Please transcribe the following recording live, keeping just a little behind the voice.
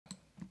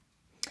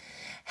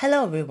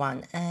Hello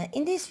everyone.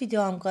 In this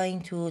video I'm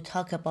going to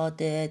talk about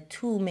the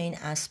two main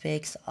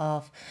aspects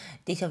of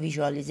data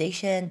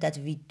visualization that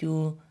we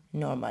do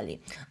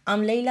normally.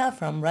 I'm Leila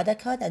from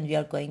Radacode and we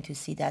are going to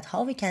see that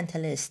how we can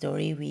tell a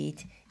story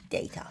with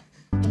data.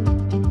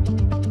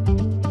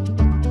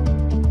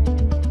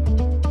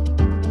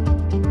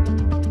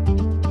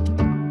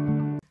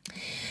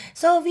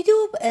 So we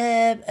do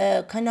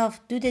kind of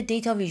do the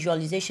data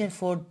visualization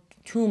for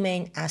two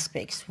main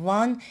aspects.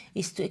 One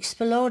is to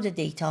explore the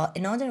data,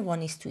 another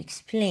one is to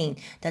explain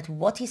that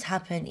what is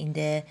happening in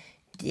the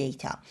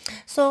data.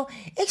 So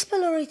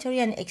exploratory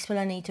and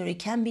explanatory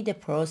can be the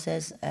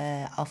process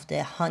of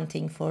the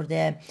hunting for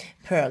the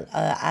pearl,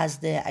 as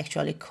the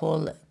actually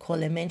Cole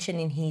mentioned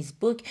in his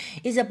book,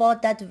 is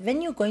about that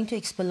when you're going to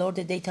explore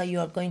the data, you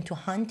are going to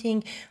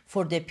hunting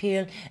for the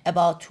pearl,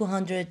 about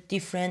 200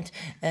 different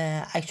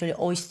actually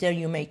oyster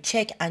you may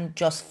check and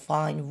just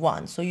find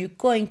one. So you're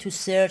going to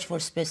search for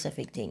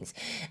specific things.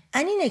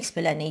 And in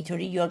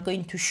explanatory, you are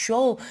going to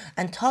show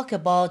and talk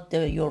about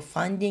your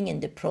finding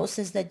and the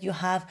process that you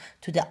have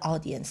to the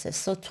audiences.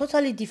 So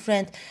totally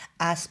different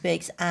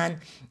aspects, and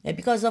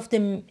because of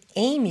the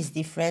aim is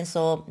different,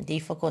 so they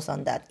focus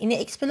on that. In the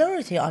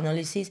exploratory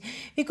analysis,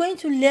 we're going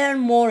to learn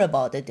more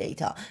about the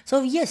data.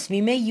 So yes,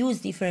 we may use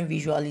different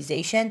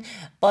visualization,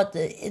 but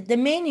the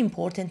main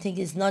important thing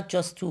is not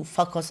just to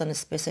focus on a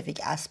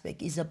specific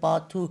aspect. It's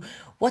about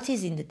what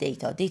is in the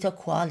data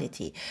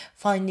quality,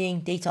 finding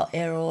data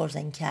errors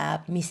and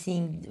gap,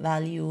 missing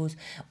values,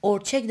 or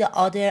check the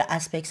other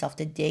aspects of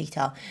the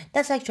data.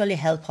 That's actually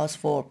help us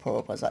for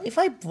proposal. If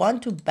I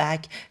want to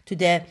back to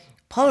the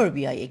Power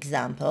BI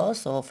example,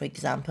 so for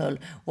example,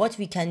 what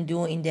we can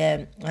do in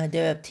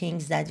the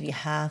things that we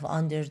have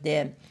under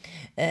the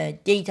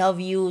data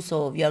view.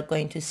 So we are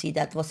going to see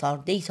that what our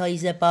data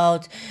is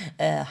about,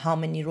 how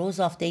many rows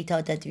of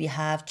data that we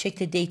have, check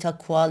the data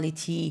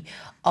quality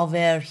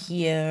over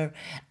here,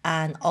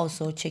 and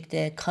also check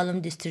the column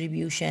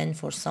distribution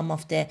for some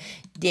of the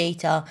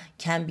data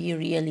can be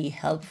really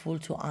helpful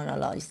to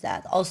analyze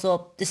that.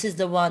 Also, this is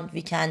the one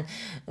we can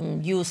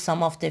use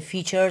some of the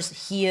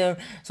features here,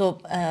 so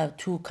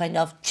to kind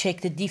of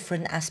check the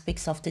different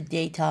aspects of the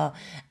data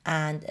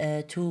and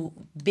to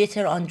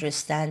better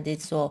understand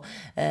it. So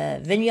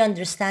when we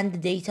understand the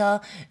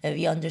data,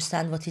 we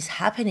understand what is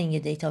happening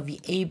in data, we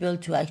able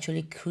to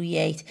actually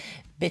create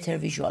better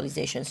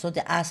visualization. So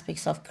the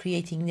aspects of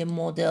creating the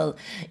model,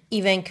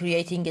 even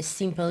creating a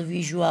simple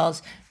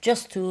visuals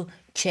just to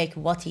check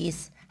what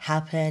is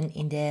happening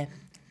in the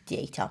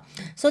data.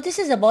 So this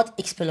is about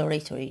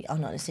exploratory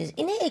analysis.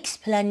 In the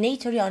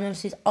explanatory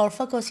analysis, our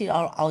focus is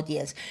our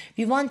audience.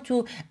 We want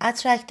to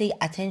attract the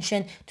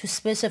attention to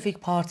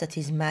specific parts that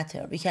is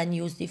matter. We can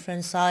use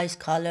different size,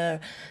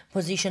 color,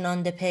 position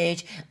on the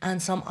page, and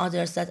some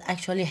others that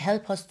actually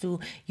help us to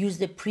use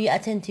the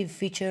pre-attentive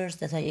features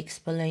that I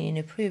explained in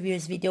a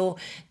previous video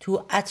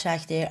to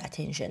attract their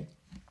attention.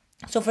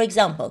 So for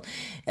example,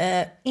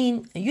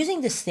 in using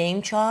the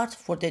same chart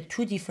for the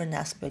two different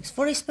aspects,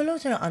 for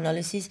exploratory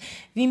analysis,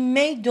 we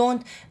may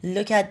don't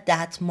look at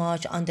that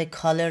much on the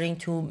coloring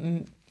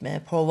to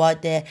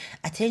provide the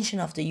attention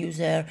of the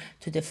user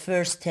to the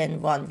first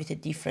 10 one with the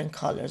different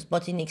colors,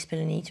 but in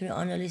explanatory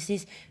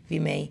analysis we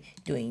may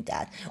doing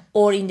that,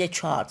 or in the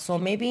chart. So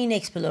maybe in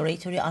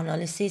exploratory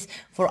analysis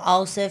for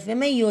ourselves we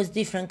may use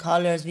different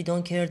colors, we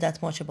don't care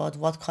that much about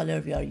what color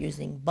we are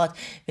using, but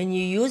when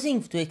you're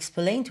using to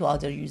explain to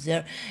other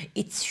user,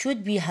 it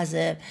should be has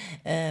a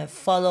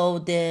follow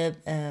the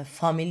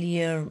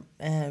familiar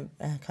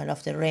kind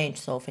of the range.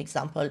 So for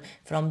example,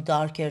 from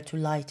darker to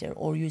lighter,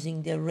 or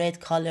using the red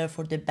color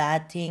for the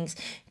bad things,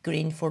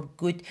 green for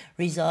good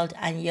result,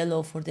 and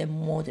yellow for the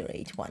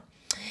moderate one.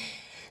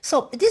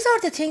 So these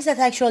are the things that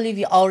actually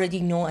we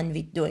already know, and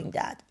we're doing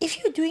that.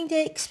 If you're doing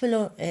the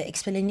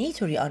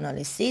explanatory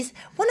analysis,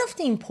 one of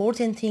the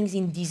important things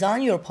in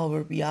design your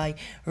Power BI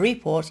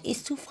report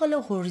is to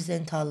follow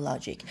horizontal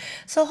logic.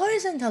 So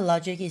horizontal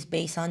logic is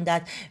based on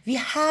that we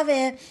have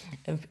a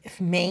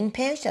main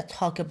page that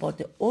talk about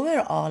the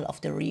overall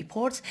of the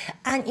reports,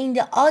 and in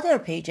the other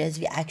pages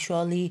we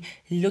actually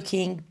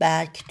looking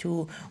back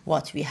to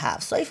what we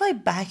have. So if I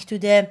back to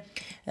the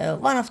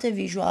one of the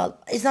visual,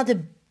 it's not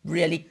a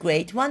really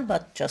great one,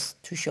 but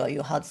just to show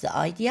you how's the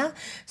idea.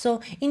 So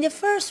in the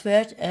first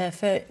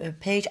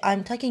page,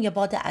 I'm talking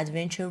about the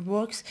adventure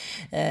works,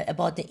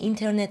 about the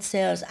internet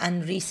sales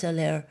and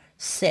reseller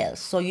sales.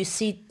 So you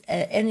see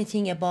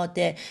anything about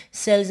the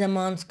sales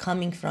amounts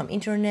coming from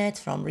internet,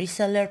 from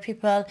reseller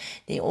people,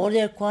 the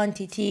order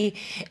quantity,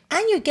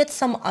 and you get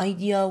some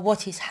idea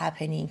what is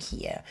happening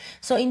here.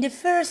 So in the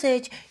first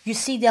page, you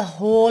see the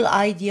whole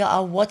idea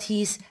of what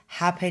is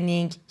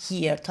happening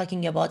here,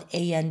 talking about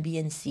A and B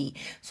and C.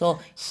 So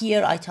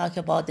here I talk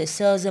about the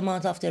sales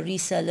amount of the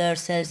reseller,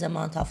 sales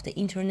amount of the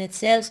internet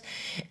sales,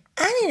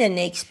 and in the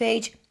next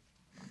page,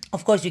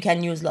 Of course, you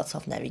can use lots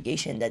of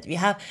navigation that we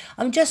have.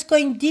 I'm just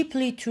going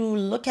deeply to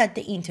look at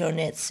the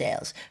internet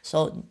sales.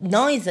 So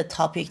now is the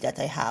topic that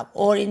I have,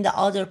 or in the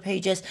other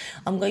pages,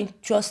 I'm going to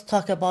just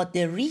talk about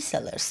the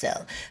reseller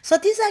sale. So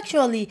this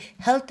actually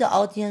help the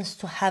audience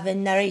to have a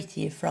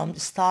narrative from the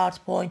start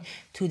point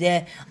to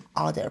the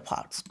other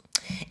parts.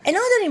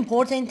 Another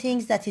important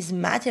thing that is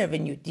matter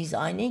when you're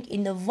designing,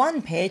 in the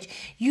one page,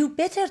 you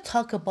better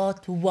talk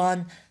about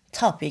one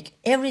topic,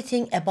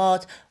 everything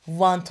about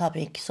one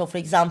topic. So for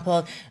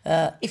example,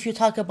 if you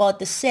talk about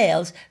the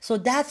sales, so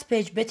that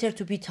page better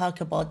to be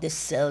talk about the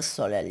sales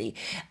solely.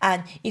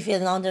 And if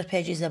another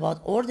page is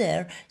about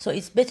order, so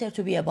it's better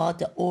to be about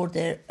the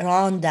order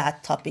around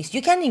that topics.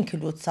 You can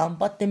include some,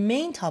 but the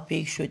main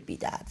topic should be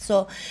that.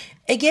 So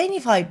again,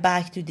 if I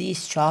back to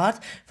this chart,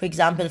 for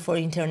example, for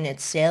internet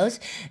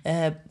sales,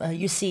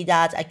 you see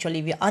that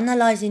actually we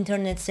analyze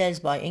internet sales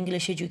by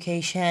English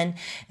education.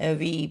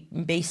 We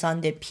based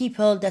on the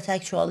people that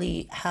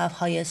actually have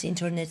highest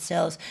internet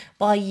sales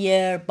by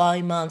year,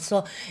 by month.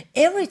 So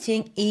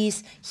everything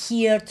is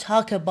here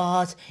talk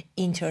about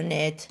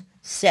internet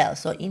sales.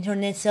 So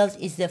internet sales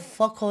is the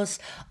focus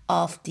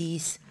of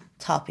this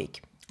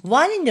topic.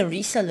 While in the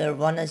reseller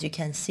one, as you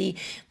can see,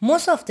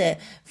 most of the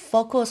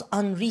focus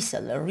on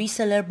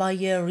reseller by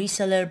year,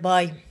 reseller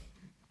by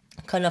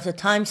kind of the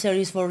time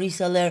series for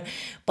reseller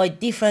by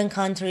different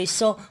countries.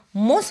 So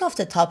most of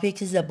the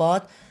topic is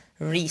about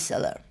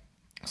reseller.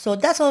 So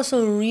that's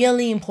also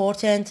really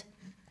important,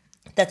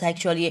 that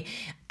actually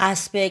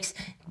aspects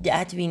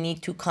that we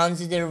need to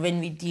consider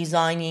when we're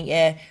designing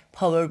a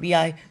Power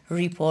BI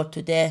report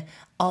to the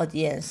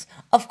audience.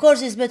 Of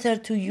course, it's better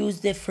to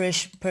use the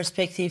fresh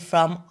perspective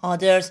from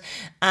others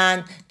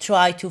and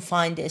try to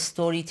find a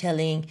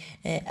storytelling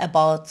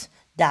about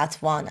that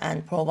one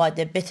and provide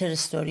a better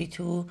story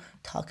to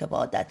talk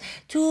about that.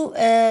 To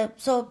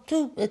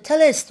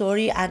tell a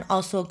story and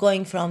also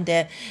going from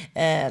the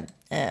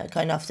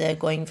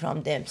going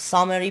from the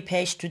summary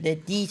page to the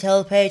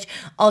detail page.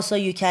 Also,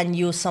 you can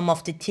use some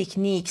of the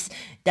techniques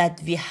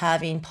that we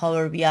have in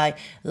Power BI,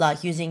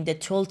 like using the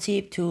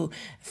tooltip to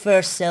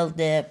first sell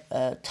the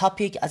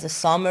topic as a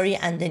summary,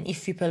 and then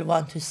if people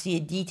want to see a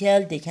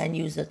detail, they can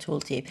use the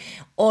tooltip.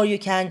 Or you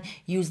can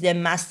use the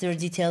master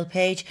detail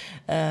page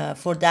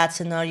for that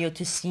scenario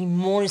to see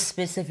more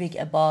specific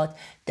about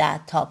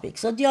that topic.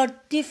 So there are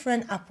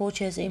different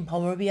approaches in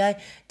Power BI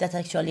that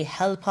actually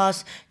help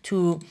us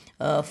to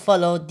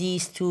follow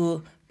these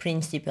two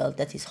principles,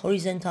 that is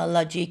horizontal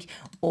logic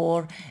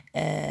or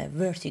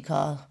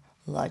vertical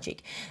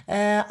logic.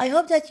 I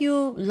hope that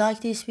you like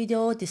this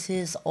video. This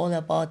is all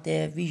about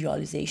the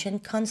visualization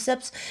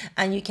concepts,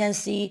 and you can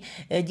see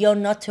they are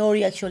not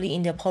theory. Actually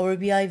in the Power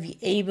BI we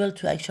able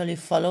to actually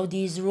follow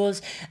these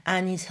rules,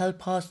 and it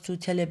help us to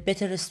tell a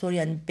better story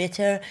and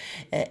better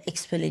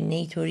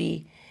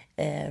explanatory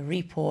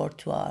report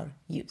to our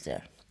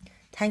user.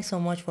 Thanks so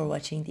much for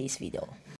watching this video.